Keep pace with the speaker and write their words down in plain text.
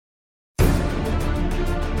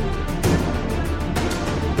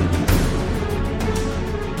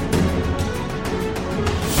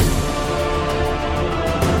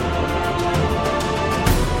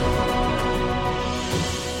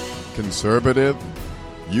Conservative?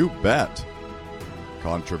 You bet.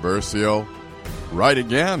 Controversial? Right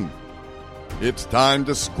again. It's time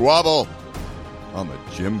to squabble on the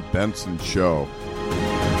Jim Benson Show.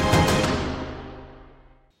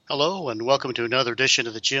 Hello, and welcome to another edition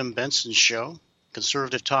of the Jim Benson Show,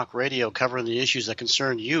 conservative talk radio covering the issues that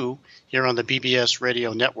concern you here on the BBS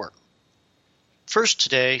Radio Network. First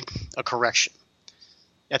today, a correction.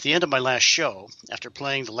 At the end of my last show, after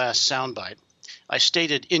playing the last soundbite, I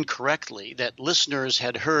stated incorrectly that listeners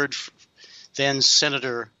had heard then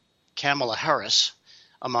Senator Kamala Harris,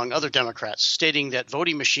 among other Democrats, stating that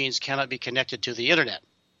voting machines cannot be connected to the Internet.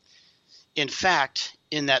 In fact,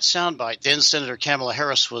 in that soundbite, then Senator Kamala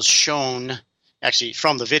Harris was shown, actually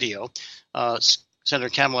from the video, Senator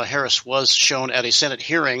Kamala Harris was shown at a Senate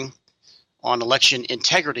hearing on election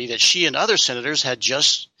integrity that she and other senators had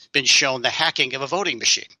just been shown the hacking of a voting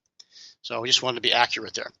machine. So we just wanted to be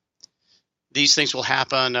accurate there. These things will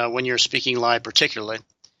happen when you're speaking live particularly.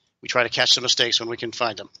 We try to catch the mistakes when we can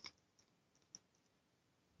find them.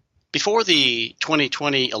 Before the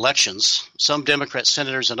 2020 elections, some Democrat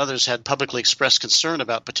senators and others had publicly expressed concern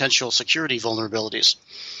about potential security vulnerabilities,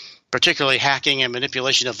 particularly hacking and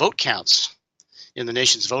manipulation of vote counts in the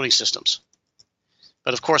nation's voting systems.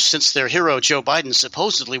 But of course, since their hero Joe Biden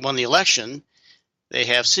supposedly won the election, they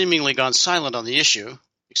have seemingly gone silent on the issue,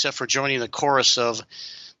 except for joining the chorus of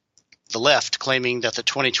the left claiming that the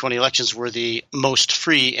 2020 elections were the most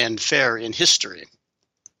free and fair in history.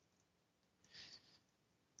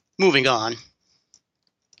 Moving on,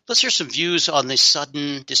 let's hear some views on the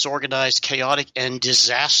sudden, disorganized, chaotic, and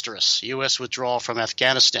disastrous U.S. withdrawal from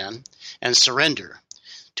Afghanistan and surrender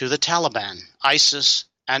to the Taliban, ISIS,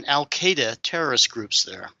 and al-Qaeda terrorist groups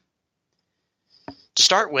there. To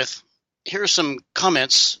start with, here are some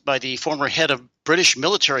comments by the former head of British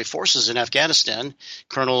military forces in Afghanistan,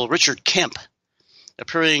 Colonel Richard Kemp,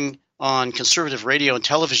 appearing on conservative radio and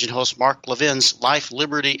television host Mark Levin's Life,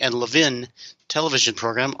 Liberty, and Levin television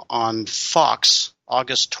program on Fox,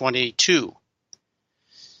 August 22.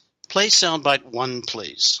 Play soundbite 1,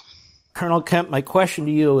 please. Colonel Kemp, my question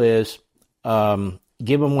to you is,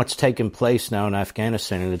 given what's taken place now in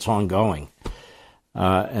Afghanistan and it's ongoing,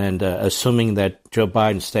 and assuming that Joe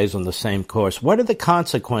Biden stays on the same course, what are the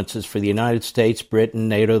consequences for the United States, Britain,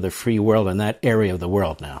 NATO, the free world, and that area of the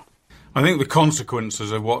world now? I think the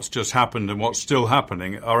consequences of what's just happened and what's still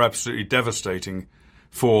happening are absolutely devastating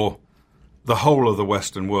for the whole of the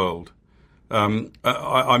Western world.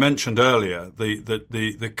 I mentioned earlier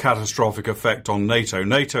the catastrophic effect on NATO.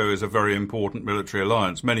 NATO is a very important military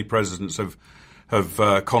alliance. Many presidents have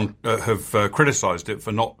criticised it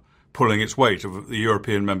for not pulling its weight, of the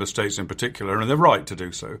European member states in particular, and they're right to do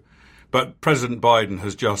so. But President Biden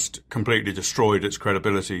has just completely destroyed its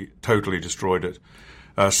credibility, totally destroyed it,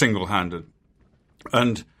 single-handed.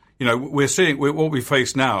 And, you know, what we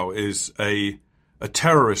face now is a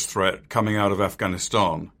terrorist threat coming out of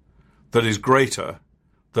Afghanistan that is greater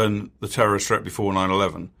than the terrorist threat before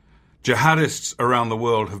 9/11. Jihadists around the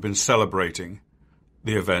world have been celebrating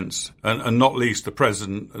the events, and not least the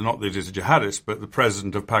president, not that he's a jihadist, but the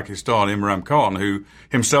president of Pakistan, Imran Khan, who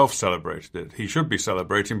himself celebrated it. He should be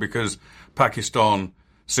celebrating because Pakistan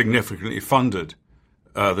significantly funded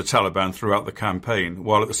the Taliban throughout the campaign,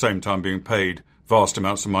 while at the same time being paid vast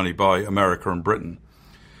amounts of money by America and Britain.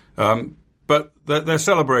 But they're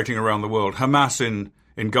celebrating around the world. Hamas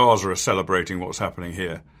in Gaza are celebrating what's happening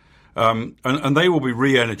here. And they will be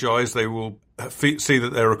re-energized. They will see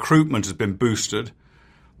that their recruitment has been boosted.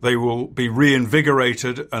 They will be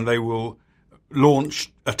reinvigorated, and they will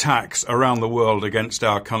launch attacks around the world against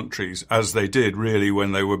our countries, as they did really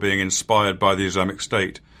when they were being inspired by the Islamic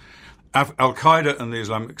State. Al-Qaeda and the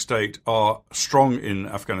Islamic State are strong in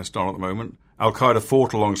Afghanistan at the moment. Al-Qaeda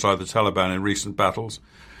fought alongside the Taliban in recent battles.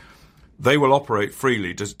 They will operate freely.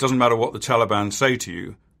 It doesn't matter what the Taliban say to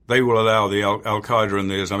you. They will allow the Al-Qaeda and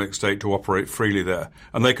the Islamic State to operate freely there.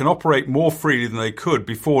 And they can operate more freely than they could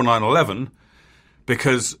before 9/11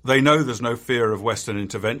 because they know there's no fear of Western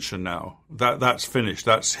intervention now. That's finished.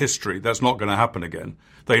 That's history. That's not going to happen again.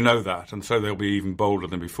 They know that, and so they'll be even bolder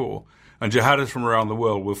than before. And jihadists from around the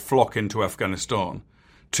world will flock into Afghanistan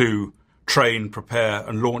to train, prepare,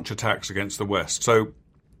 and launch attacks against the West. So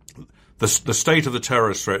the state of the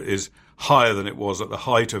terrorist threat is higher than it was at the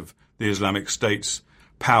height of the Islamic State's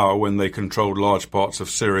power when they controlled large parts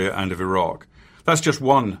of Syria and of Iraq. That's just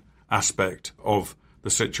one aspect of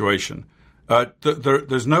the situation.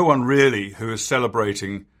 There's no one really who is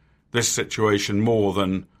celebrating this situation more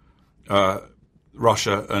than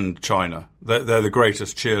Russia and China. They're the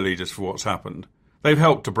greatest cheerleaders for what's happened. They've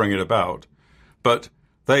helped to bring it about, but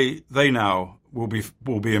they now will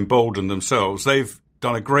be emboldened themselves. They've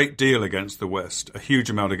done a great deal against the West, a huge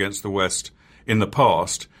amount against the West in the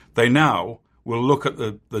past, they now will look at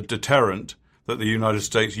the deterrent that the United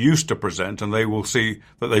States used to present, and they will see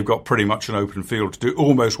that they've got pretty much an open field to do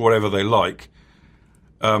almost whatever they like.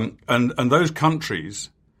 And those countries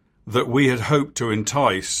that we had hoped to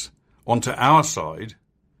entice onto our side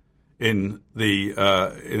into the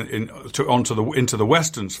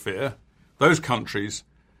Western sphere, those countries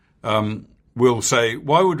will say,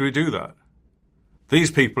 why would we do that?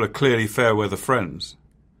 These people are clearly fair weather friends.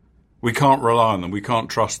 We can't rely on them. We can't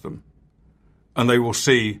trust them. And they will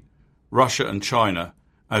see Russia and China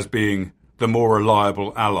as being the more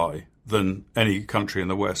reliable ally than any country in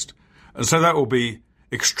the West. And so that will be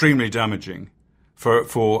extremely damaging for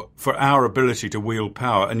our ability to wield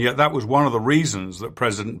power. And yet that was one of the reasons that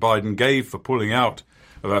President Biden gave for pulling out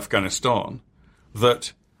of Afghanistan,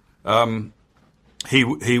 that he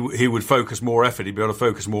would focus more effort, he'd be able to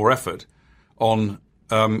focus more effort on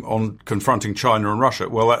confronting China and Russia.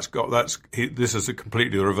 Well, this is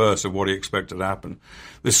completely the reverse of what he expected to happen.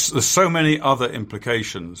 There's so many other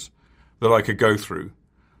implications that I could go through.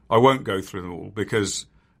 I won't go through them all because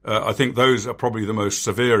I think those are probably the most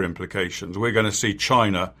severe implications. We're going to see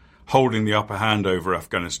China holding the upper hand over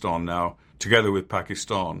Afghanistan now, together with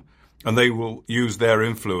Pakistan, and they will use their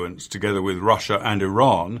influence together with Russia and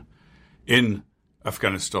Iran in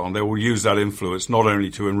Afghanistan. They will use that influence not only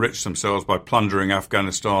to enrich themselves by plundering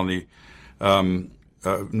Afghanistani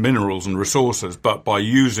minerals and resources, but by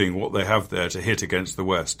using what they have there to hit against the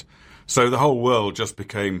West. So the whole world just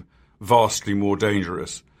became vastly more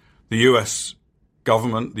dangerous. The US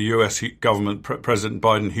government, President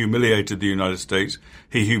Biden humiliated the United States.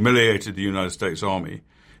 He humiliated the United States Army.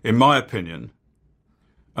 In my opinion,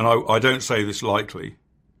 and I don't say this lightly,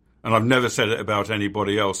 and I've never said it about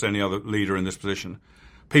anybody else, any other leader in this position,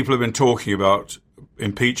 people have been talking about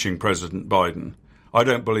impeaching President Biden. I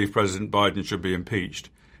don't believe President Biden should be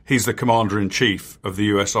impeached. He's the commander-in-chief of the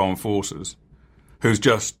US Armed Forces, who's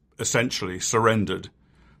just essentially surrendered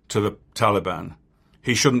to the Taliban.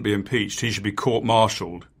 He shouldn't be impeached. He should be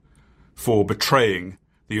court-martialed for betraying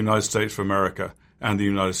the United States of America and the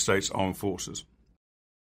United States Armed Forces.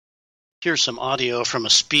 Here's some audio from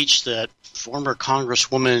a speech that former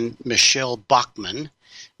Congresswoman Michelle Bachmann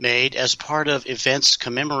made as part of events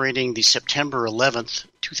commemorating the September 11th,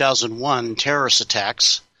 2001 terrorist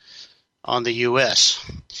attacks on the U.S.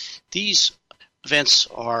 These events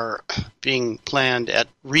are being planned at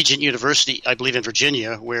Regent University, I believe in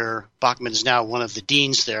Virginia, where Bachmann is now one of the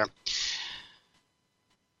deans there.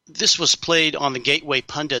 This was played on the Gateway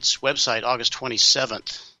Pundit's website August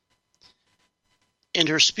 27th. In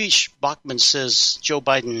her speech, Bachmann says Joe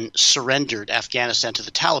Biden surrendered Afghanistan to the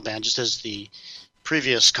Taliban, just as the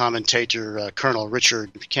previous commentator, Colonel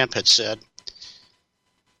Richard Kemp, had said.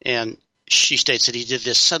 And she states that he did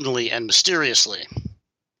this suddenly and mysteriously.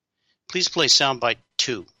 Please play soundbite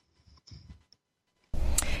 2.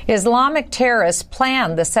 Islamic terrorists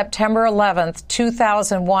planned the September 11th,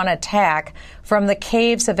 2001 attack from the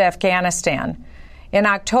caves of Afghanistan. In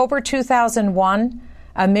October 2001,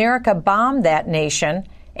 America bombed that nation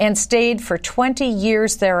and stayed for 20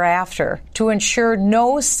 years thereafter to ensure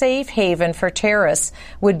no safe haven for terrorists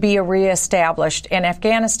would be reestablished in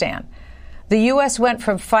Afghanistan. The U.S. went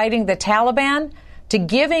from fighting the Taliban to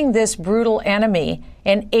giving this brutal enemy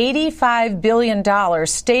an $85 billion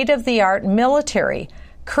state-of-the-art military,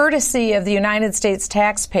 courtesy of the United States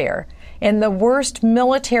taxpayer, in the worst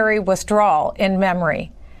military withdrawal in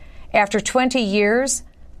memory. After 20 years,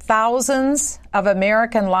 thousands of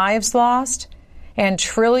American lives lost, and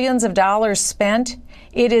trillions of dollars spent,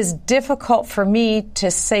 it is difficult for me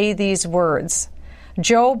to say these words.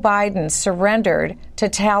 Joe Biden surrendered to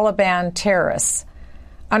Taliban terrorists.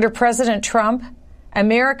 Under President Trump,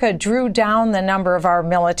 America drew down the number of our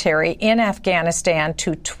military in Afghanistan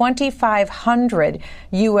to 2,500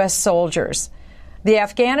 U.S. soldiers. The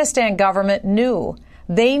Afghanistan government knew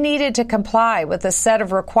they needed to comply with a set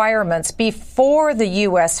of requirements before the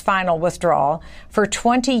U.S. final withdrawal. For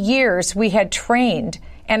 20 years, we had trained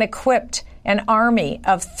and equipped an army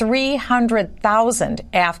of 300,000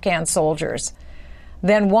 Afghan soldiers.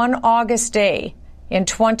 Then one August day in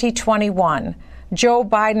 2021, Joe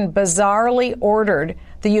Biden bizarrely ordered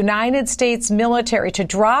the United States military to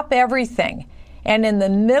drop everything and in the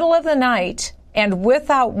middle of the night and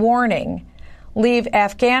without warning, leave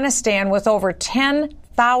Afghanistan with over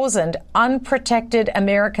 10,000 unprotected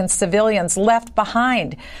American civilians left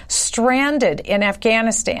behind, stranded in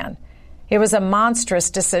Afghanistan. It was a monstrous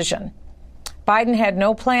decision. Biden had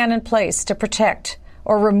no plan in place to protect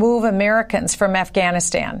or remove Americans from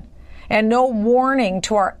Afghanistan, and no warning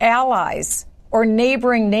to our allies or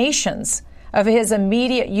neighboring nations of his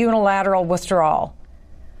immediate unilateral withdrawal.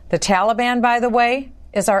 The Taliban, by the way,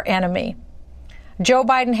 is our enemy. Joe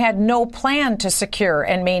Biden had no plan to secure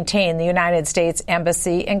and maintain the United States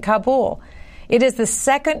Embassy in Kabul. It is the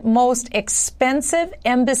second most expensive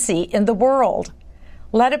embassy in the world.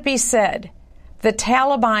 Let it be said, the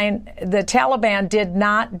Taliban did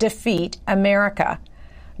not defeat America.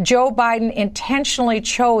 Joe Biden intentionally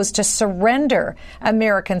chose to surrender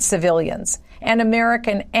American civilians and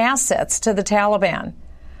American assets to the Taliban.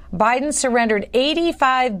 Biden surrendered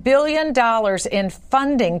 $85 billion in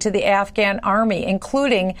funding to the Afghan army,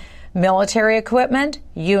 including military equipment,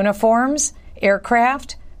 uniforms,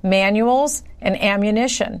 aircraft, manuals, and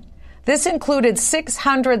ammunition. This included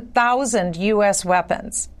 600,000 U.S.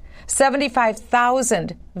 weapons,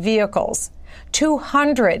 75,000 vehicles,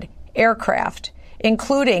 200 aircraft,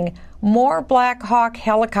 including more Black Hawk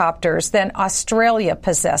helicopters than Australia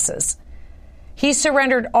possesses. He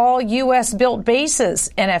surrendered all U.S.-built bases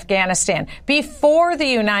in Afghanistan before the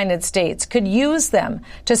United States could use them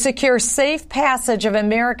to secure safe passage of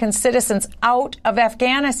American citizens out of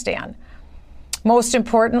Afghanistan. Most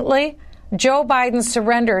importantly, Joe Biden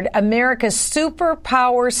surrendered America's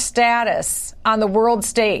superpower status on the world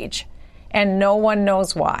stage, and no one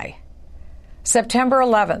knows why. September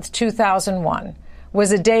 11th, 2001,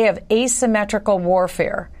 was a day of asymmetrical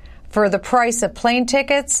warfare. For the price of plane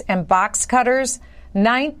tickets and box cutters,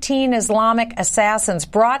 19 Islamic assassins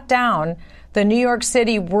brought down the New York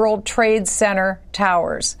City World Trade Center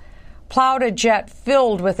towers, plowed a jet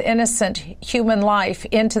filled with innocent human life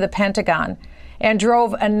into the Pentagon, and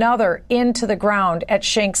drove another into the ground at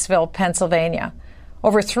Shanksville, Pennsylvania.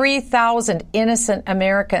 Over 3,000 innocent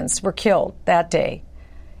Americans were killed that day,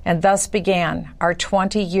 and thus began our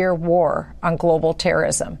 20-year war on global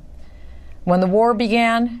terrorism. When the war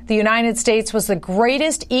began, the United States was the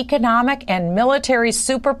greatest economic and military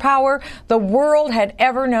superpower the world had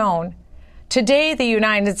ever known. Today, the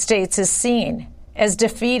United States is seen as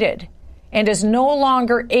defeated and is no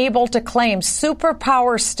longer able to claim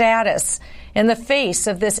superpower status in the face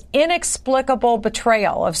of this inexplicable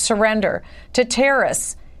betrayal of surrender to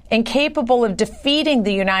terrorists incapable of defeating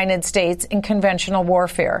the United States in conventional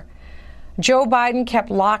warfare. Joe Biden kept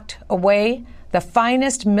locked away the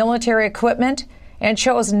finest military equipment and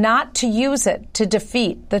chose not to use it to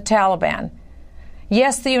defeat the Taliban.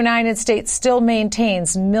 Yes, the United States still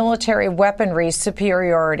maintains military weaponry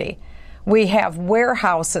superiority. We have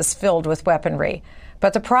warehouses filled with weaponry.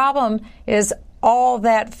 But the problem is all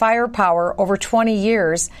that firepower over 20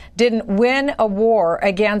 years didn't win a war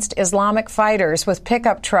against Islamic fighters with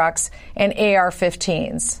pickup trucks and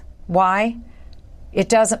AR-15s. Why? It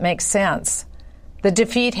doesn't make sense. The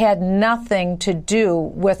defeat had nothing to do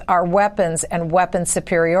with our weapons and weapon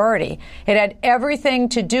superiority. It had everything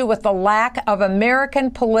to do with the lack of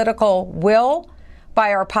American political will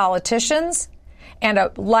by our politicians and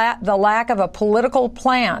the lack of a political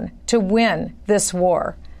plan to win this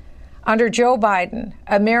war. Under Joe Biden,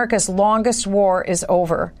 America's longest war is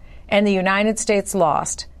over, and the United States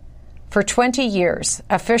lost. For 20 years,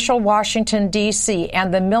 official Washington, D.C.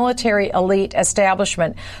 and the military elite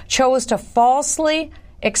establishment chose to falsely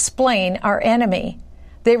explain our enemy.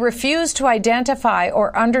 They refused to identify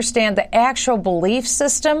or understand the actual belief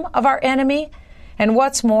system of our enemy. And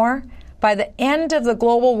what's more, by the end of the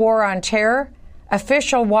global war on terror,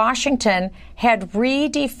 official Washington had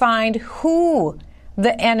redefined who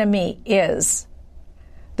the enemy is.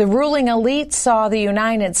 The ruling elite saw the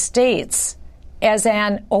United States as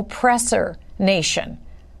an oppressor nation.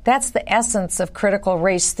 That's the essence of critical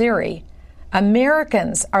race theory.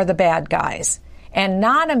 Americans are the bad guys, and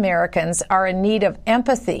non-Americans are in need of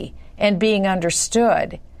empathy and being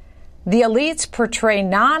understood. The elites portray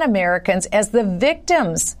non-Americans as the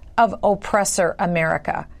victims of oppressor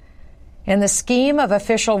America. In the scheme of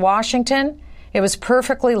official Washington, it was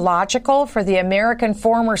perfectly logical for the American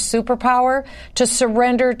former superpower to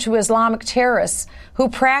surrender to Islamic terrorists who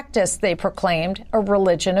practiced, they proclaimed, a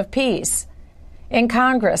religion of peace. In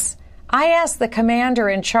Congress, I asked the commander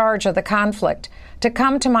in charge of the conflict to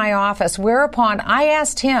come to my office, whereupon I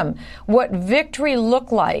asked him what victory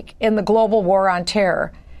looked like in the global war on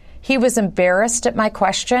terror. He was embarrassed at my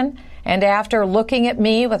question, and after looking at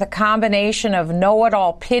me with a combination of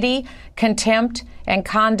know-it-all pity, contempt, and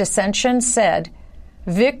condescension, said,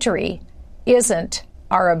 "Victory isn't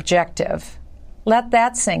our objective." Let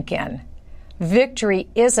that sink in. Victory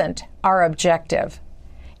isn't our objective.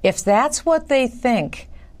 If that's what they think,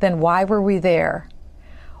 then why were we there?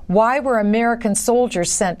 Why were American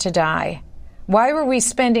soldiers sent to die? Why were we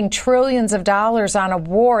spending trillions of dollars on a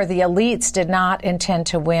war the elites did not intend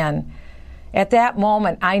to win? At that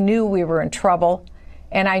moment, I knew we were in trouble,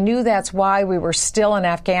 and I knew that's why we were still in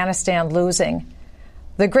Afghanistan losing.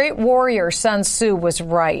 The great warrior Sun Tzu was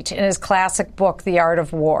right in his classic book, The Art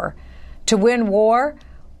of War. To win war,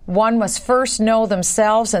 one must first know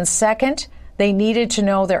themselves, and second, they needed to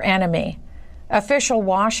know their enemy. Official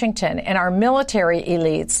Washington and our military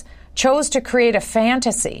elites chose to create a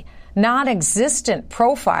fantasy, non-existent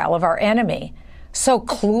profile of our enemy. So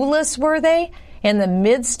clueless were they in the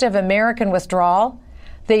midst of American withdrawal?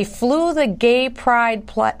 They flew the gay pride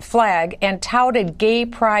flag and touted Gay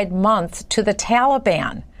Pride Month to the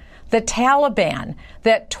Taliban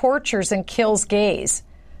that tortures and kills gays.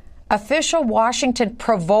 Official Washington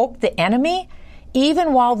provoked the enemy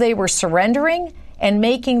even while they were surrendering and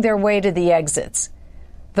making their way to the exits.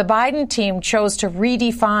 The Biden team chose to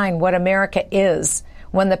redefine what America is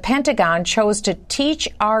when the Pentagon chose to teach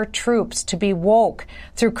our troops to be woke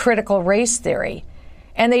through critical race theory.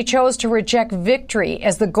 And they chose to reject victory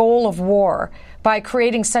as the goal of war by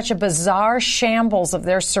creating such a bizarre shambles of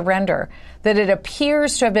their surrender that it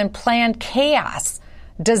appears to have been planned chaos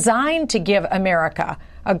designed to give America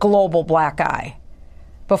a global black eye.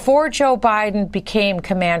 Before Joe Biden became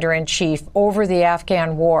commander-in-chief over the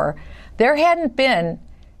Afghan war, there hadn't been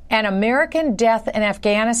an American death in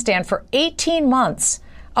Afghanistan for 18 months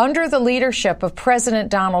under the leadership of President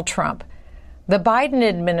Donald Trump. The Biden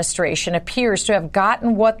administration appears to have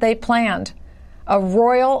gotten what they planned, a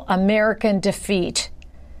royal American defeat.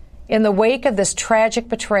 In the wake of this tragic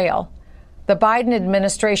betrayal, the Biden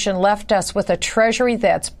administration left us with a treasury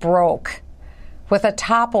that's broke, with a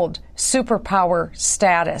toppled superpower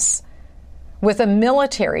status, with a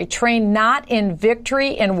military trained not in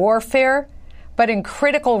victory in warfare, but in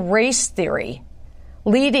critical race theory,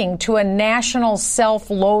 leading to a national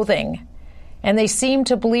self-loathing. And they seem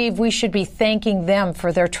to believe we should be thanking them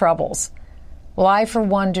for their troubles. Well, I, for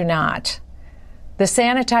one, do not. The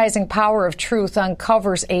sanitizing power of truth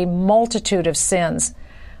uncovers a multitude of sins.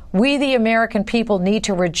 We, the American people, need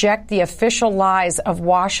to reject the official lies of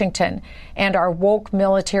Washington and our woke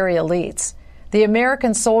military elites. The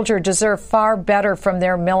American soldier deserves far better from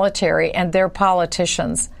their military and their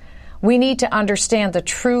politicians. We need to understand the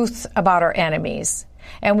truth about our enemies,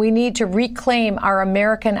 and we need to reclaim our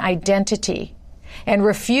American identity and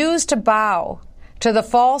refuse to bow to the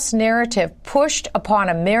false narrative pushed upon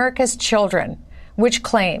America's children, which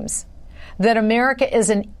claims that America is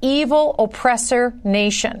an evil oppressor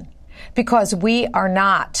nation, because we are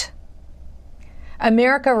not.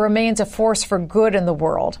 America remains a force for good in the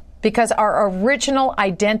world because our original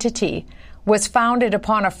identity was founded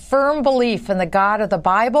upon a firm belief in the God of the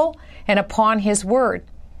Bible and upon His Word.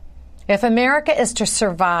 If America is to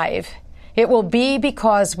survive, it will be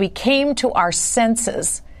because we came to our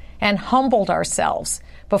senses and humbled ourselves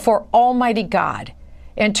before Almighty God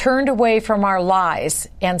and turned away from our lies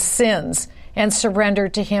and sins and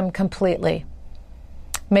surrendered to Him completely.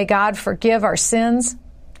 May God forgive our sins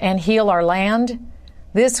and heal our land.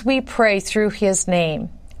 This we pray through His name,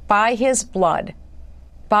 by His blood,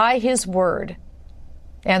 by His word,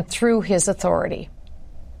 and through His authority.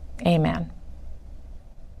 Amen.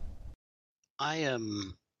 I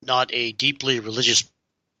am not a deeply religious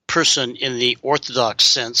person in the Orthodox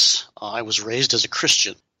sense. I was raised as a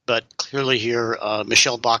Christian, but clearly here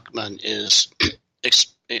Michelle Bachmann is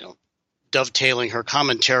dovetailing her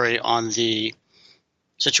commentary on the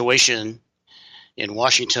situation in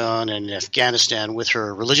Washington and Afghanistan with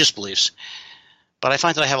her religious beliefs. But I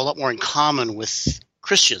find that I have a lot more in common with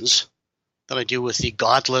Christians than I do with the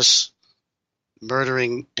godless,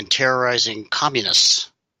 murdering, and terrorizing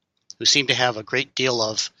communists who seem to have a great deal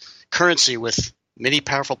of currency with many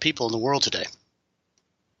powerful people in the world today.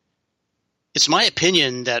 It's my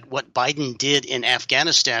opinion that what Biden did in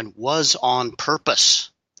Afghanistan was on purpose,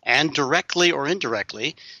 and directly or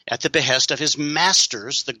indirectly at the behest of his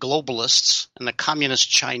masters, the globalists and the communist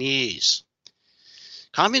Chinese.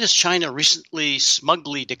 Communist China recently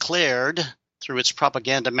smugly declared, through its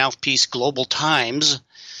propaganda mouthpiece Global Times,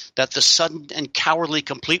 that the sudden and cowardly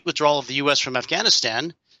complete withdrawal of the U.S. from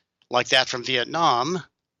Afghanistan, like that from Vietnam,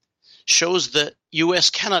 shows the U.S.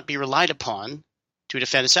 cannot be relied upon to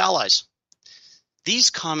defend its allies. These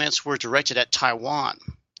comments were directed at Taiwan,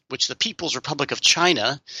 which the People's Republic of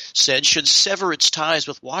China said should sever its ties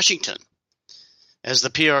with Washington, as the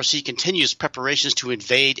PRC continues preparations to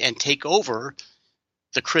invade and take over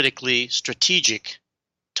the critically strategic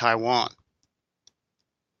Taiwan.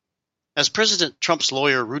 As President Trump's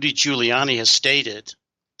lawyer Rudy Giuliani has stated,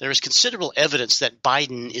 there is considerable evidence that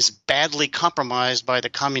Biden is badly compromised by the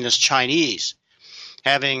communist Chinese,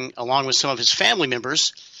 having, along with some of his family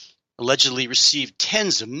members, allegedly received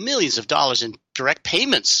tens of millions of dollars in direct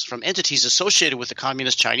payments from entities associated with the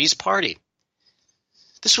Communist Chinese Party.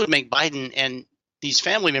 This would make Biden and these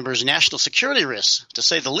family members national security risks, to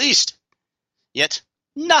say the least. Yet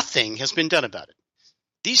nothing has been done about it.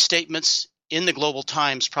 These statements in the Global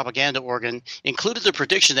Times propaganda organ included the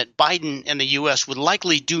prediction that Biden and the U.S. would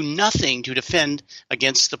likely do nothing to defend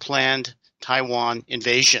against the planned Taiwan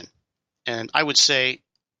invasion. And I would say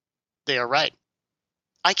they are right.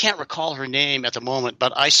 I can't recall her name at the moment,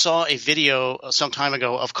 but I saw a video some time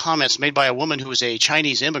ago of comments made by a woman who is a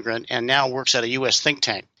Chinese immigrant and now works at a U.S. think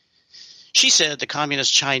tank. She said the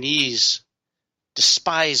communist Chinese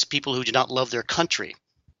despise people who do not love their country.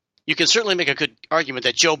 You can certainly make a good argument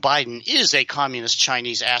that Joe Biden is a communist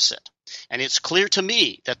Chinese asset. And it's clear to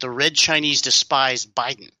me that the red Chinese despise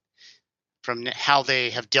Biden from how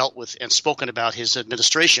they have dealt with and spoken about his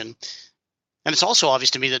administration. And it's also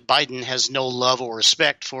obvious to me that Biden has no love or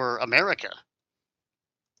respect for America,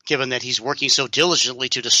 given that he's working so diligently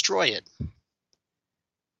to destroy it.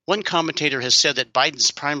 One commentator has said that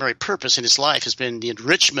Biden's primary purpose in his life has been the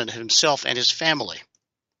enrichment of himself and his family.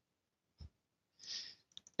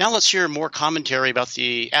 Now let's hear more commentary about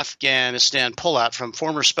the Afghanistan pullout from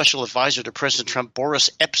former special advisor to President Trump, Boris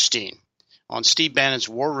Epstein, on Steve Bannon's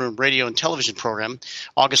War Room radio and television program,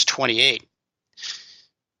 August 28.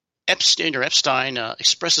 Epstein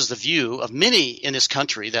expresses the view of many in this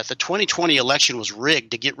country that the 2020 election was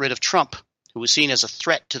rigged to get rid of Trump, who was seen as a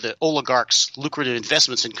threat to the oligarchs' lucrative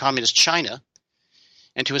investments in communist China,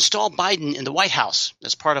 and to install Biden in the White House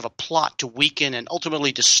as part of a plot to weaken and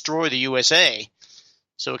ultimately destroy the USA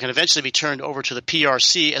so it can eventually be turned over to the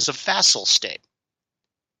PRC as a vassal state.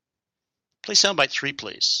 Play soundbite 3,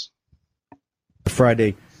 please.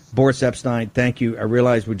 Friday. Boris Epstein, thank you. I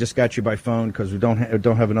realize we just got you by phone because we don't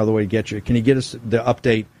have another way to get you. Can you get us the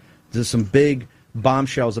update? There's some big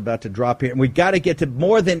bombshells about to drop here, and we got to get to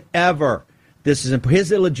more than ever. This is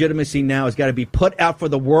his illegitimacy now has got to be put out for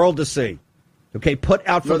the world to see. Okay, put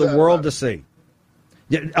out for the world to see.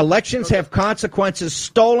 Elections have consequences.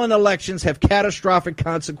 Stolen elections have catastrophic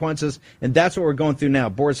consequences, and that's what we're going through now.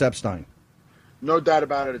 Boris Epstein. No doubt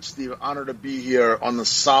about it. It's Steve. Honor to be here on the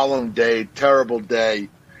solemn day, terrible day.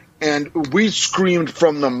 And we screamed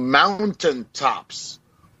from the mountaintops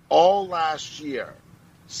all last year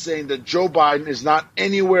saying that Joe Biden is not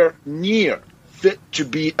anywhere near fit to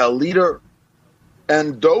be a leader.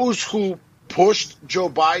 And those who pushed Joe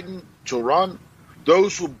Biden to run,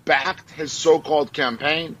 those who backed his so-called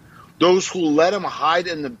campaign, those who let him hide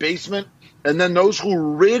in the basement, and then those who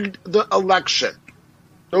rigged the election.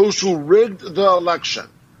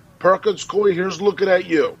 Perkins Coie, here's looking at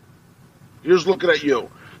you.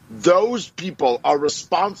 Those people are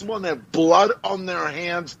responsible and have blood on their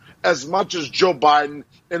hands as much as Joe Biden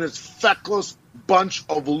and his feckless bunch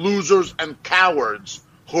of losers and cowards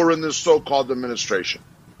who are in this so-called administration.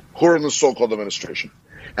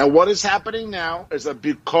 And what is happening now is that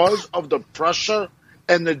because of the pressure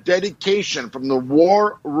and the dedication from the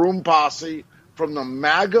War Room Posse, from the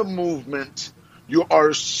MAGA movement, you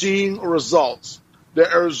are seeing results. The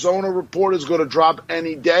Arizona report is going to drop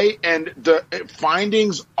any day, and the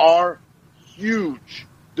findings are huge.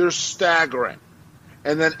 They're staggering.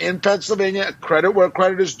 And then in Pennsylvania, credit where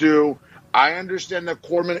credit is due, I understand that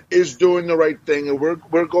Corman is doing the right thing, and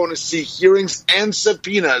we're going to see hearings and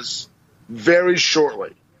subpoenas very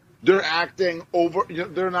shortly. They're acting over.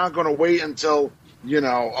 They're not going to wait until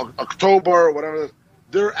October or whatever.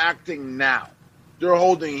 They're acting now. They're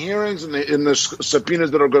holding hearings in the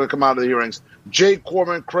subpoenas that are going to come out of the hearings. Jay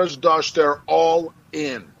Corman, Chris Dush, they're all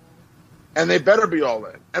in. And they better be all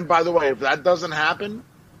in. And by the way, if that doesn't happen,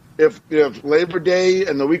 if Labor Day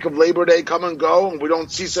and the week of Labor Day come and go and we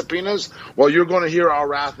don't see subpoenas, well, you're going to hear our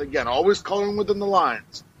wrath again. Always coloring within the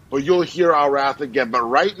lines, but you'll hear our wrath again. But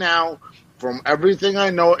right now, from everything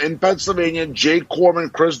I know in Pennsylvania, Jay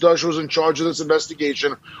Corman, Chris Dush, who's in charge of this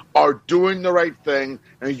investigation, are doing the right thing,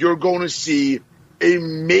 and you're going to see a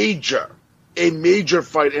major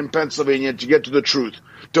fight in Pennsylvania to get to the truth,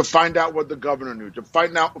 to find out what the governor knew, to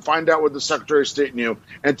find out what the Secretary of State knew,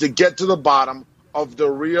 and to get to the bottom of the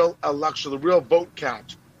real election, the real vote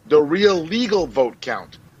count, the real legal vote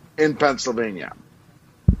count in Pennsylvania.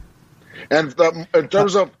 And in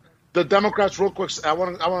terms of the Democrats, real quick, I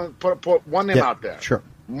want to put one name out there. Sure.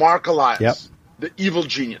 Mark Elias, the evil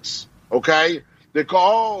genius. Okay? They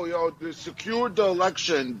call, they secured the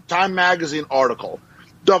election, Time Magazine article.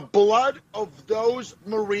 The blood of those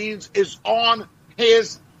Marines is on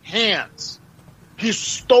his hands. He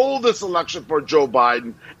stole this election for Joe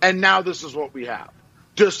Biden, and now this is what we have.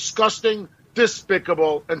 Disgusting,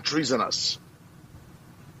 despicable, and treasonous.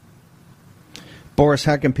 Boris,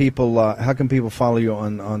 how can people follow you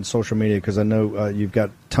on social media? Because I know you've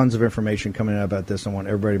got tons of information coming out about this. I want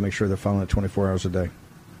everybody to make sure they're following it 24 hours a day.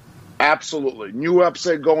 Absolutely. New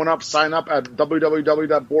website going up. Sign up at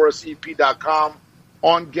www.borisep.com.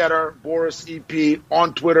 On Getter, Boris EP.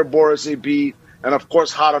 On Twitter, Boris EP. And, of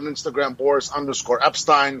course, hot on Instagram,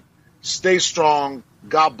 Boris_Epstein. Stay strong.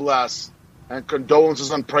 God bless. And condolences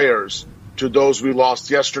and prayers to those we lost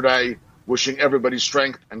yesterday. Wishing everybody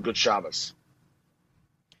strength and good Shabbos.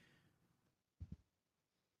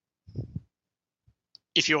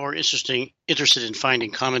 If you're interested in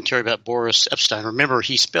finding commentary about Boris Epstein, remember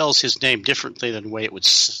he spells his name differently than the way it would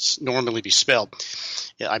normally be spelled.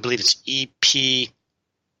 I believe it's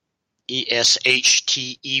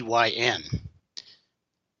EPESHTEYN.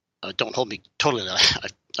 Don't hold me totally.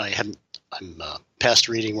 I haven't. I'm past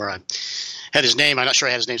reading where I had his name. I'm not sure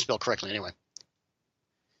I had his name spelled correctly. Anyway,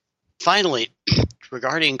 finally,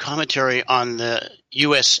 regarding commentary on the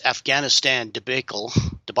U.S. Afghanistan debacle.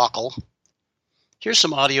 Here's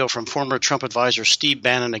some audio from former Trump advisor Steve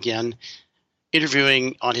Bannon again,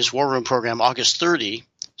 interviewing on his War Room program August 30,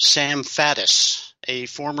 Sam Faddis, a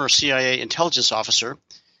former CIA intelligence officer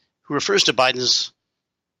who refers to Biden's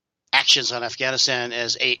actions on Afghanistan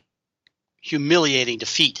as a humiliating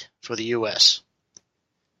defeat for the U.S.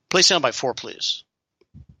 Play soundbite 4, please.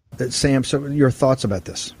 Sam, so your thoughts about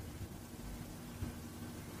this?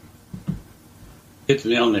 Hit the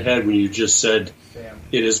nail on the head when you just said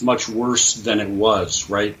it is much worse than it was,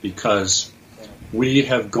 right? Because we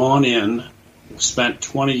have gone in, spent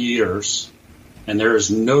 20 years, and there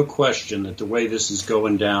is no question that the way this is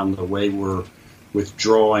going down, the way we're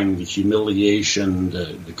withdrawing, the humiliation,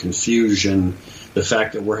 the confusion, the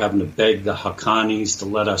fact that we're having to beg the Haqqanis to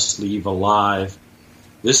let us leave alive,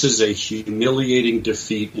 this is a humiliating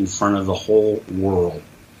defeat in front of the whole world.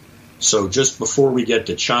 So just before we get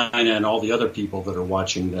to China and all the other people that are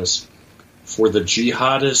watching this, for the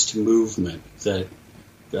jihadist movement that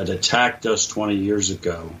attacked us 20 years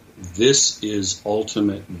ago, this is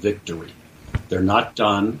ultimate victory. They're not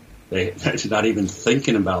done. They're not even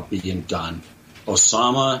thinking about being done.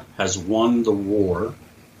 Osama has won the war.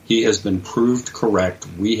 He has been proved correct.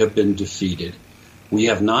 We have been defeated. We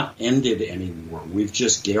have not ended any war. We've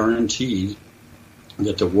just guaranteed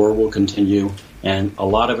that the war will continue, and a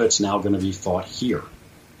lot of it's now going to be fought here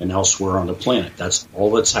and elsewhere on the planet. That's all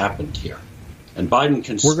that's happened here. And Biden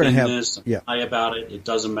can spin this, lie about it. It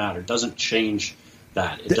doesn't matter. It doesn't change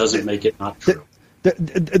that. It doesn't make it not true.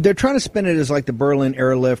 They're trying to spin it as like the Berlin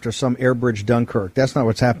airlift or some air bridge Dunkirk. That's not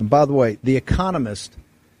what's happened. By the way, The Economist,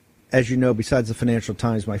 as you know, besides the Financial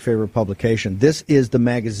Times, my favorite publication, this is the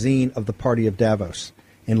magazine of the party of Davos.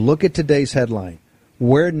 And look at today's headline.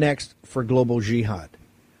 Where next for global jihad?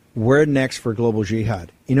 Where next for global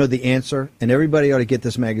jihad? You know the answer? And everybody ought to get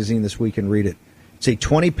this magazine this week and read it. It's a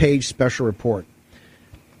 20-page special report.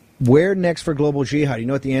 Where next for global jihad? You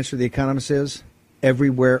know what the answer to The Economist is?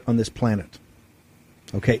 Everywhere on this planet.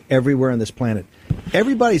 Okay, everywhere on this planet.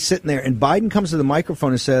 Everybody's sitting there, and Biden comes to the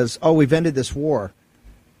microphone and says, oh, we've ended this war.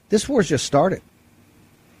 This war's just started.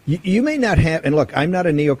 You may not have, and look, I'm not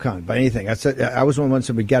a neocon by anything. I was one of the ones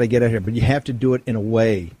that we got to get out here, but you have to do it in a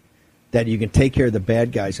way that you can take care of the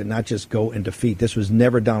bad guys and not just go and defeat. This was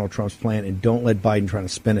never Donald Trump's plan, and don't let Biden try to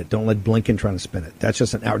spin it. Don't let Blinken try to spin it. That's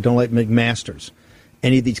just don't let McMaster's,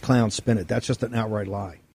 any of these clowns spin it. That's just an outright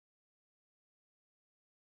lie.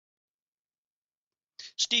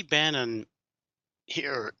 Steve Bannon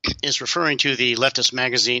here is referring to the leftist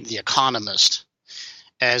magazine, The Economist,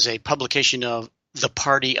 as a publication of the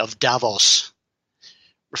party of Davos,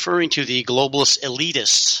 referring to the globalist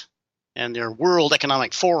elitists and their World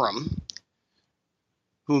Economic Forum,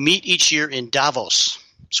 who meet each year in Davos,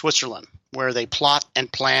 Switzerland, where they plot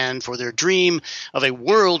and plan for their dream of a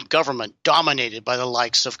world government dominated by the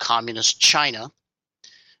likes of communist China,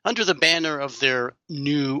 under the banner of their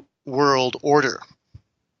New World Order.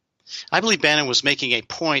 I believe Bannon was making a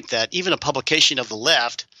point that even a publication of the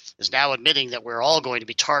left is now admitting that we're all going to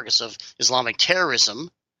be targets of Islamic terrorism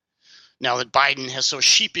now that Biden has so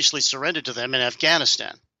sheepishly surrendered to them in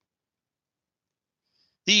Afghanistan.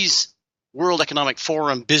 These World Economic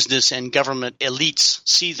Forum business and government elites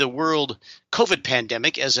see the world COVID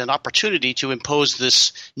pandemic as an opportunity to impose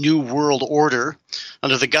this new world order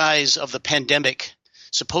under the guise of the pandemic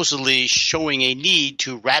supposedly showing a need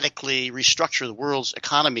to radically restructure the world's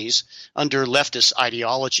economies under leftist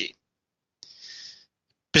ideology.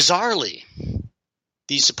 Bizarrely,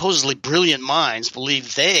 these supposedly brilliant minds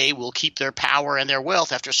believe they will keep their power and their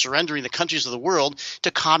wealth after surrendering the countries of the world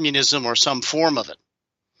to communism or some form of it.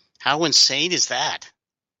 How insane is that?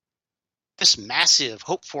 This massive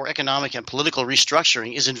hope for economic and political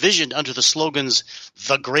restructuring is envisioned under the slogans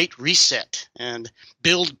 "The Great Reset" and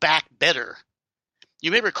 "Build Back Better,"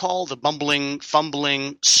 You may recall the bumbling,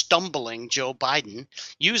 fumbling, stumbling Joe Biden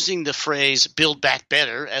using the phrase "Build Back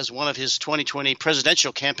Better" as one of his 2020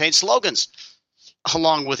 presidential campaign slogans,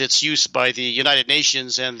 along with its use by the United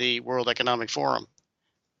Nations and the World Economic Forum.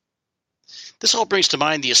 This all brings to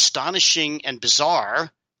mind the astonishing and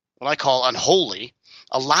bizarre, what I call unholy,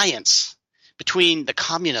 alliance between the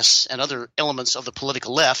communists and other elements of the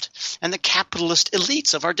political left and the capitalist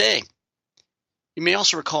elites of our day. You may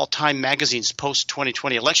also recall Time magazine's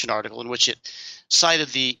post-2020 election article in which it cited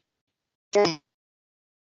the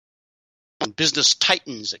business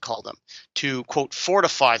titans, it called them, to, quote,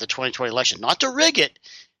 fortify the 2020 election. Not to rig it,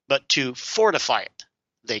 but to fortify it,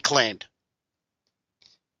 they claimed.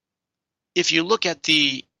 If you look at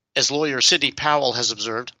as lawyer Sidney Powell has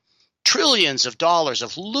observed, trillions of dollars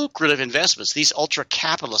of lucrative investments these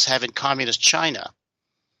ultra-capitalists have in communist China,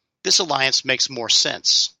 this alliance makes more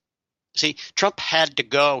sense. See, Trump had to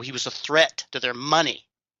go. He was a threat to their money.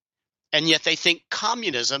 And yet they think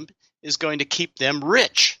communism is going to keep them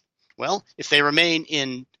rich. Well, if they remain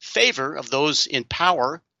in favor of those in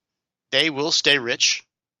power, they will stay rich.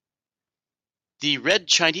 The Red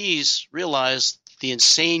Chinese realize the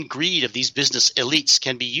insane greed of these business elites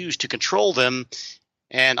can be used to control them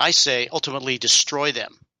and, I say, ultimately destroy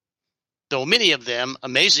them. Though many of them,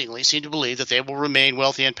 amazingly, seem to believe that they will remain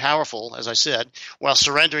wealthy and powerful, as I said, while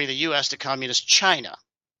surrendering the U.S. to communist China.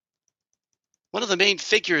 One of the main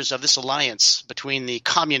figures of this alliance between the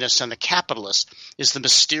communists and the capitalists is the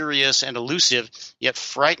mysterious and elusive, yet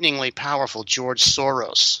frighteningly powerful George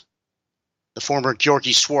Soros, the former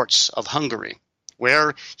Georgi Schwartz of Hungary,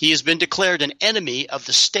 where he has been declared an enemy of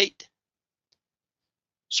the state.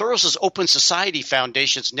 Soros's Open Society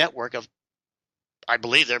Foundation's network of, I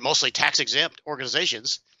believe they're mostly tax-exempt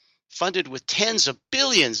organizations, funded with tens of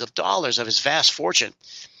billions of dollars of his vast fortune,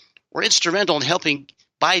 were instrumental in helping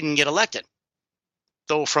Biden get elected,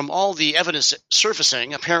 though from all the evidence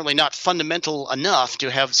surfacing, apparently not fundamental enough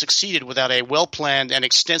to have succeeded without a well-planned and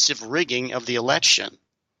extensive rigging of the election.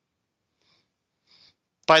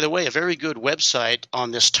 By the way, a very good website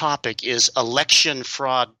on this topic is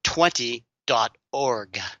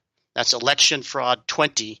electionfraud20.org. That's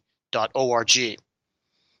electionfraud20.org.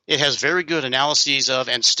 It has very good analyses of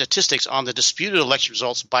and statistics on the disputed election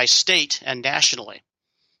results by state and nationally.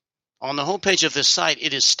 On the homepage of this site,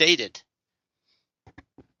 it is stated,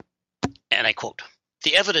 and I quote,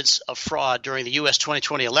 "The evidence of fraud during the U.S.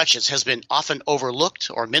 2020 elections has been often overlooked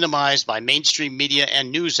or minimized by mainstream media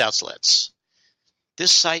and news outlets.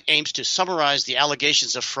 This site aims to summarize the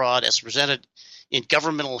allegations of fraud as presented in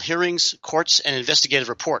governmental hearings, courts, and investigative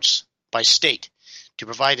reports by state to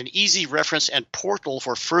provide an easy reference and portal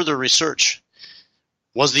for further research.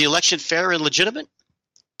 Was the election fair and legitimate?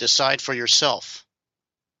 Decide for yourself."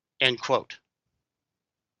 End quote.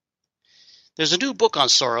 There's a new book on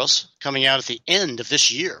Soros coming out at the end of this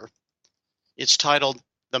year. It's titled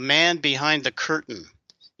The Man Behind the Curtain,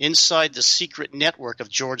 Inside the Secret Network of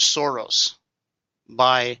George Soros,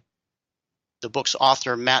 by the book's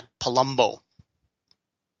author Matt Palumbo.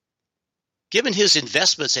 Given his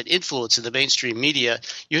investments and influence in the mainstream media,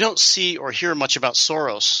 you don't see or hear much about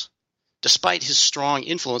Soros, despite his strong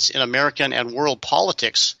influence in American and world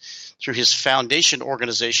politics through his foundation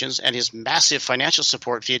organizations and his massive financial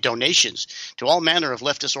support via donations to all manner of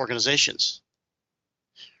leftist organizations.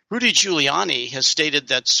 Rudy Giuliani has stated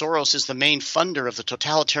that Soros is the main funder of the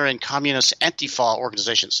totalitarian communist Antifa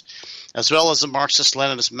organizations, as well as the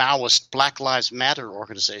Marxist-Leninist Maoist Black Lives Matter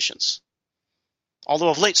organizations. Although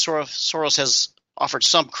of late Soros has offered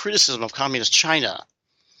some criticism of communist China,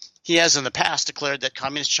 he has in the past declared that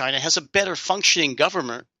communist China has a better functioning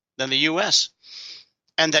government than the U.S.,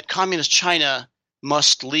 and that communist China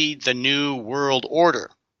must lead the new world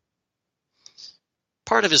order.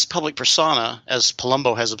 Part of his public persona, as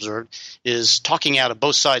Palumbo has observed, is talking out of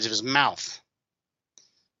both sides of his mouth.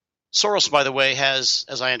 Soros, by the way, has,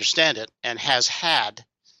 as I understand it, and has had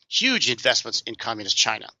huge investments in communist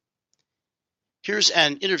China. Here's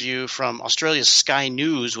an interview from Australia's Sky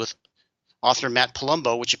News with author Matt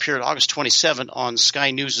Palumbo, which appeared August 27 on Sky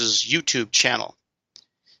News' YouTube channel.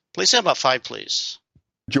 Please have about 5, please.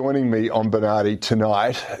 Joining me on Bernardi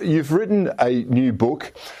tonight, you've written a new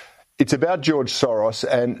book. It's about George Soros,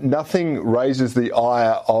 and nothing raises the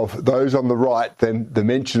ire of those on the right than the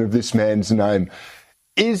mention of this man's name.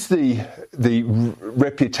 Is the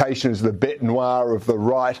reputation as the bête noire of the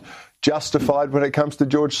right justified when it comes to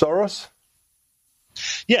George Soros?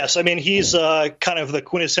 Yes, I mean, he's kind of the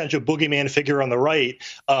quintessential boogeyman figure on the right,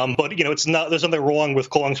 but, it's not. There's nothing wrong with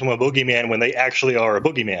calling someone a boogeyman when they actually are a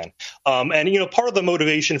boogeyman. And, part of the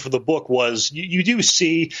motivation for the book was you do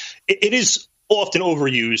see it is often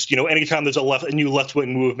overused. Anytime there's a new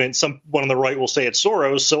left-wing movement, someone on the right will say it's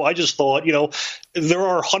Soros. So I just thought, there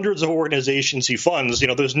are hundreds of organizations he funds.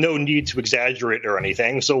 There's no need to exaggerate or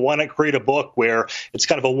anything. So why not create a book where it's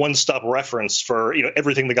kind of a one-stop reference for,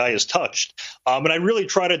 everything the guy has touched? And I really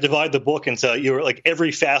try to divide the book into, like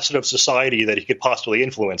every facet of society that he could possibly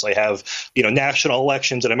influence. I have, national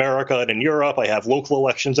elections in America and in Europe. I have local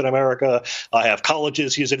elections in America. I have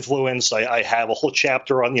colleges he's influenced. I have a whole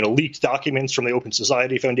chapter on, leaked documents from the Open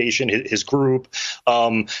Society Foundation, his group,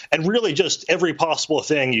 and really just every possible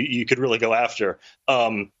thing you could really go after.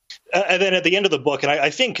 And then at the end of the book, and I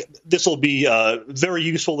think this will be very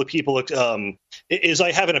useful to people, is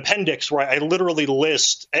I have an appendix where I literally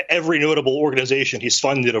list every notable organization he's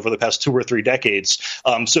funded over the past 2 or 3 decades.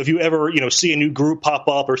 So if you ever, see a new group pop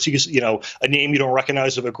up or see, a name you don't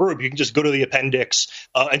recognize of a group, you can just go to the appendix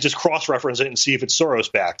and just cross-reference it and see if it's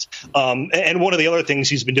Soros-backed. And one of the other things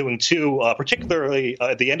he's been doing too, particularly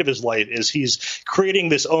at the end of his life, is he's creating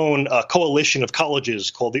this own coalition of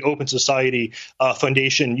colleges called the Open Society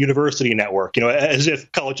Foundation University Network, as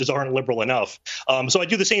if colleges aren't liberal enough. So I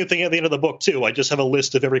do the same thing at the end of the book, too. I just have a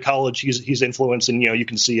list of every college he's influenced, and, you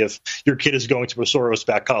can see if your kid is going to a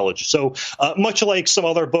Soros-backed college. So much like some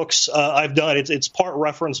other books I've done, it's part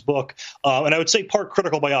reference book, and I would say part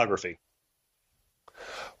critical biography.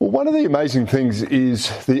 Well, one of the amazing things is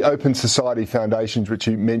the Open Society Foundations, which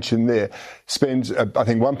you mentioned there, spends, I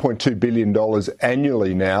think, $1.2 billion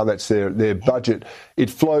annually now. That's their budget. It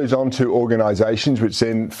flows onto organisations, which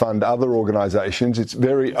then fund other organisations. It's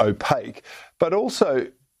very opaque. But also,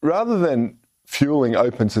 rather than fueling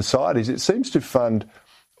open societies, it seems to fund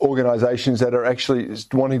organisations that are actually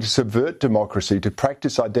wanting to subvert democracy, to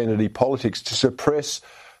practice identity politics, to suppress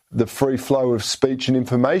the free flow of speech and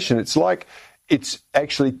information. It's like it's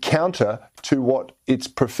actually counter to what it's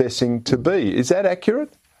professing to be. Is that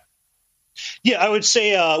accurate? Yeah, I would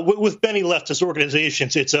say with many leftist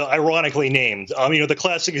organizations, it's ironically named. The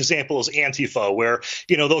classic example is Antifa, where,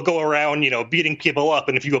 they'll go around, beating people up.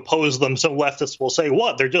 And if you oppose them, some leftists will say,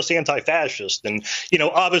 what? They're just anti-fascist. And,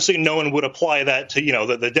 obviously no one would apply that to,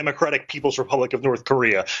 the Democratic People's Republic of North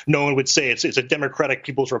Korea. No one would say it's a Democratic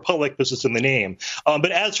People's Republic because it's in the name.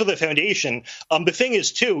 But as for the foundation, the thing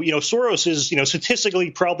is, too, Soros is, statistically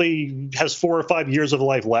probably has 4 or 5 years of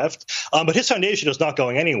life left. But his foundation is not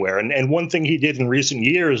going anywhere. And one thing he did in recent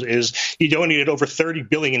years is he donated over $30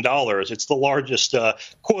 billion. It's the largest,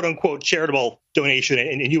 quote unquote, charitable donation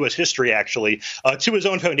in U.S. history, actually, to his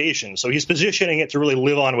own foundation. So he's positioning it to really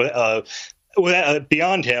live on with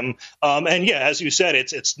beyond him. And yeah, as you said,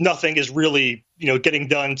 it's nothing is really, getting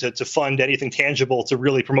done to fund anything tangible to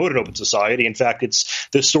really promote an open society. In fact, it's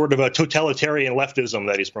this sort of a totalitarian leftism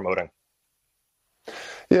that he's promoting.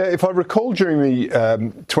 Yeah, if I recall, during the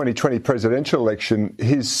 2020 presidential election,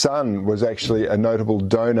 his son was actually a notable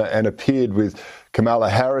donor and appeared with Kamala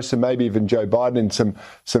Harris and maybe even Joe Biden in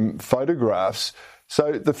some photographs.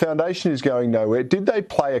 So the foundation is going nowhere. Did they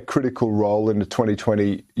play a critical role in the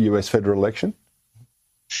 2020 US federal election?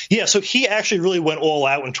 Yeah, so he actually really went all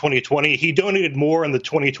out in 2020. He donated more in the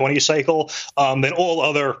 2020 cycle than all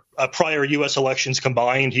other prior U.S. elections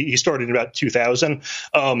combined. He started in about 2000.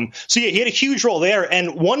 So yeah, he had a huge role there.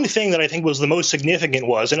 And one thing that I think was the most significant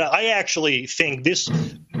was, and I actually think this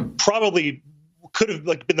probably could have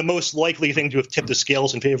been the most likely thing to have tipped the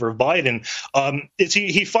scales in favor of Biden. Is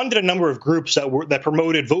he funded a number of groups that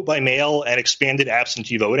promoted vote by mail and expanded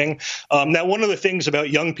absentee voting. Now, one of the things about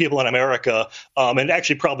young people in America, and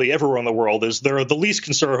actually probably everywhere in the world, is they're the least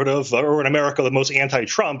conservative, or in America the most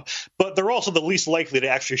anti-Trump, but they're also the least likely to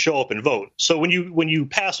actually show up and vote. So when you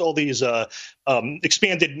pass all these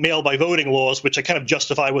expanded mail by voting laws, which I kind of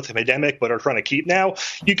justify with the pandemic, but are trying to keep now,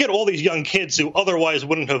 you get all these young kids who otherwise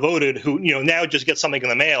wouldn't have voted, who now just get something in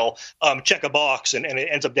the mail, check a box, and it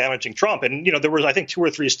ends up damaging Trump. And there was, I think, 2 or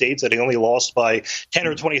 3 states that he only lost by 10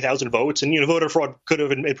 or 20,000 votes, and voter fraud could have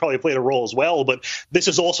and probably played a role as well. But this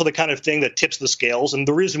is also the kind of thing that tips the scales, and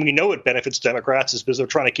the reason we know it benefits Democrats is because they're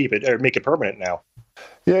trying to keep it or make it permanent now.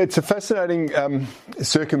 Yeah, it's a fascinating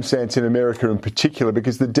circumstance in America in particular,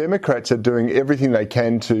 because the Democrats are doing everything they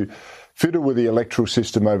can to fiddle with the electoral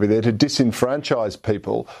system over there, to disenfranchise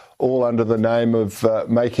people, all under the name of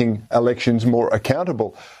making elections more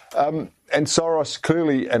accountable. And Soros,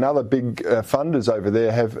 clearly, and other big funders over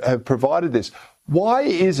there have provided this. Why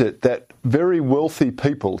is it that very wealthy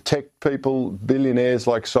people, tech people, billionaires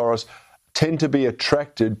like Soros, tend to be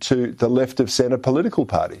attracted to the left of centre political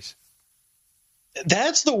parties?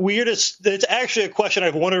 That's the weirdest. That's actually a question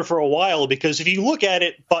I've wondered for a while, because if you look at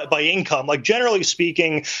it by income, like generally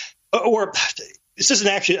speaking, or this isn't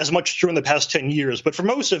actually as much true in the past 10 years, but for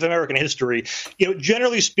most of American history,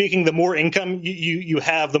 generally speaking, the more income you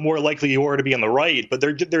have, the more likely you are to be on the right. But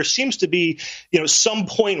there seems to be, some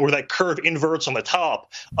point where that curve inverts on the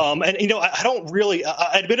top. I don't really,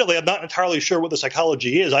 admittedly, I'm not entirely sure what the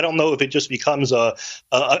psychology is. I don't know if it just becomes a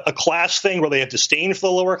class thing where they have disdain for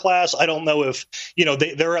the lower class. I don't know if,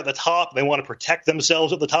 they're at the top, they want to protect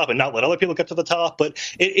themselves at the top and not let other people get to the top. But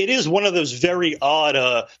it is one of those very odd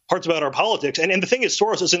parts about our politics. And the thing is,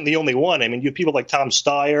 Soros isn't the only one. I mean, you have people like Tom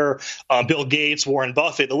Steyer, Bill Gates, Warren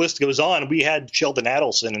Buffett, the list goes on. We had Sheldon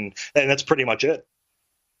Adelson, and that's pretty much it.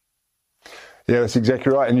 Yeah, that's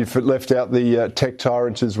exactly right. And you've left out the tech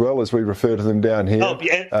tyrants as well, as we refer to them down here. Oh,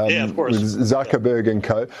 yeah, of course. With Zuckerberg and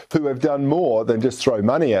co, who have done more than just throw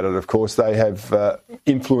money at it, of course. They have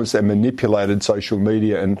influenced and manipulated social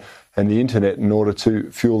media and the internet in order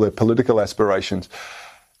to fuel their political aspirations.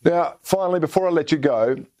 Now, finally, before I let you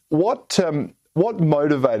go, what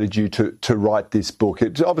motivated you to write this book?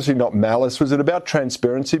 It's obviously not malice. Was it about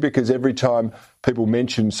transparency? Because every time people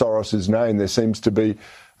mention Soros's name, there seems to be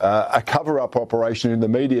a cover-up operation in the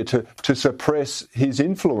media to suppress his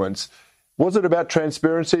influence. Was it about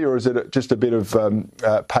transparency, or is it just a bit of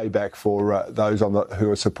payback for those who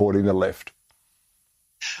are supporting the left?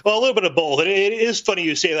 Well, a little bit of both. It is funny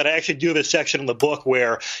you say that. I actually do have a section in the book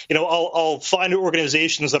where, I'll find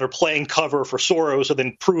organizations that are playing cover for Soros and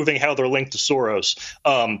then proving how they're linked to Soros.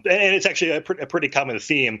 And it's actually a pretty common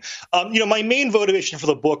theme. My main motivation for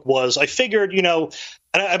the book was I figured, and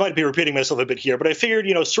I might be repeating myself a bit here, but I figured,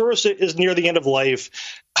 Soros is near the end of life.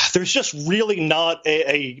 There's just really not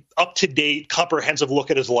a up-to-date, comprehensive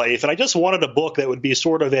look at his life. And I just wanted a book that would be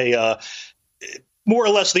sort of a more or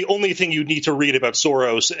less the only thing you'd need to read about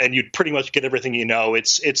Soros, and you'd pretty much get everything you know.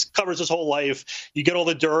 It covers his whole life. You get all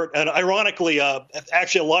the dirt. And ironically,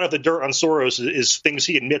 actually, a lot of the dirt on Soros is things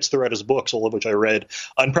he admits throughout his books, all of which I read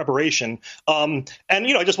in preparation. I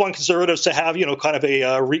just want conservatives to have, kind of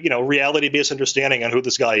a, reality-based understanding on who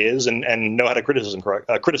this guy is and know how to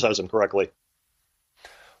criticize him correctly.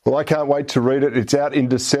 Well, I can't wait to read it. It's out in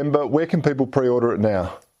December. Where can people pre-order it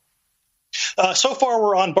now? So far,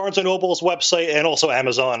 we're on Barnes & Noble's website and also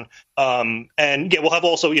Amazon. We'll have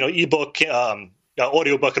also, ebook,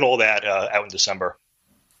 audiobook and all that out in December.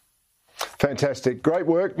 Fantastic. Great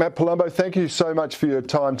work, Matt Palumbo. Thank you so much for your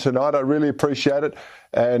time tonight. I really appreciate it.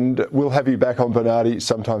 And we'll have you back on Bernardi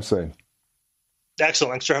sometime soon.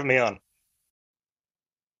 Excellent. Thanks for having me on.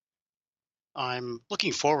 I'm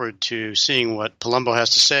looking forward to seeing what Palumbo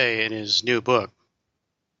has to say in his new book.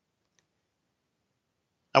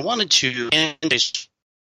 I wanted to end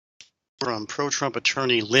from pro-Trump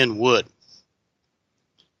attorney Lynn Wood.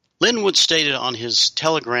 Lynn Wood stated on his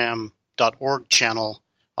telegram.org channel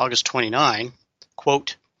August 29,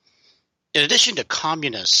 quote, "In addition to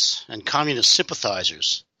communists and communist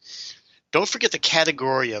sympathizers, don't forget the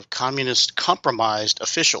category of communist compromised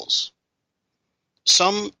officials.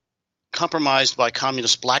 Some compromised by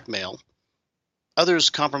communist blackmail, others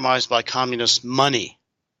compromised by communist money.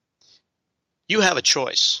 You have a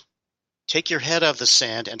choice. Take your head out of the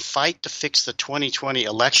sand and fight to fix the 2020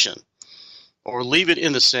 election, or leave it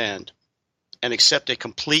in the sand and accept a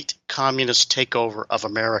complete communist takeover of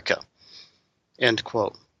America." End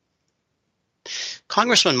quote.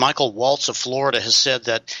 Congressman Michael Waltz of Florida has said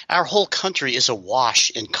that our whole country is awash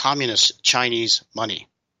in communist Chinese money.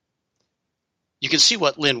 You can see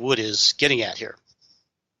what Lynn Wood is getting at here.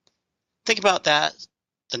 Think about that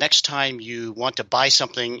the next time you want to buy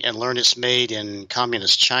something and learn it's made in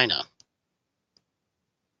communist China.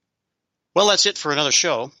 Well, that's it for another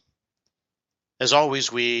show. As always,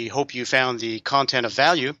 we hope you found the content of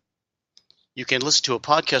value. You can listen to a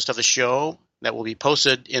podcast of the show that will be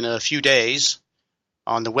posted in a few days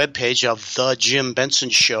on the webpage of The Jim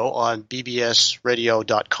Benson Show on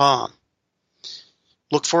bbsradio.com.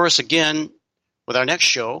 Look for us again with our next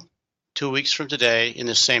show 2 weeks from today in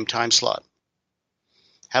the same time slot.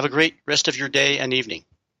 Have a great rest of your day and evening.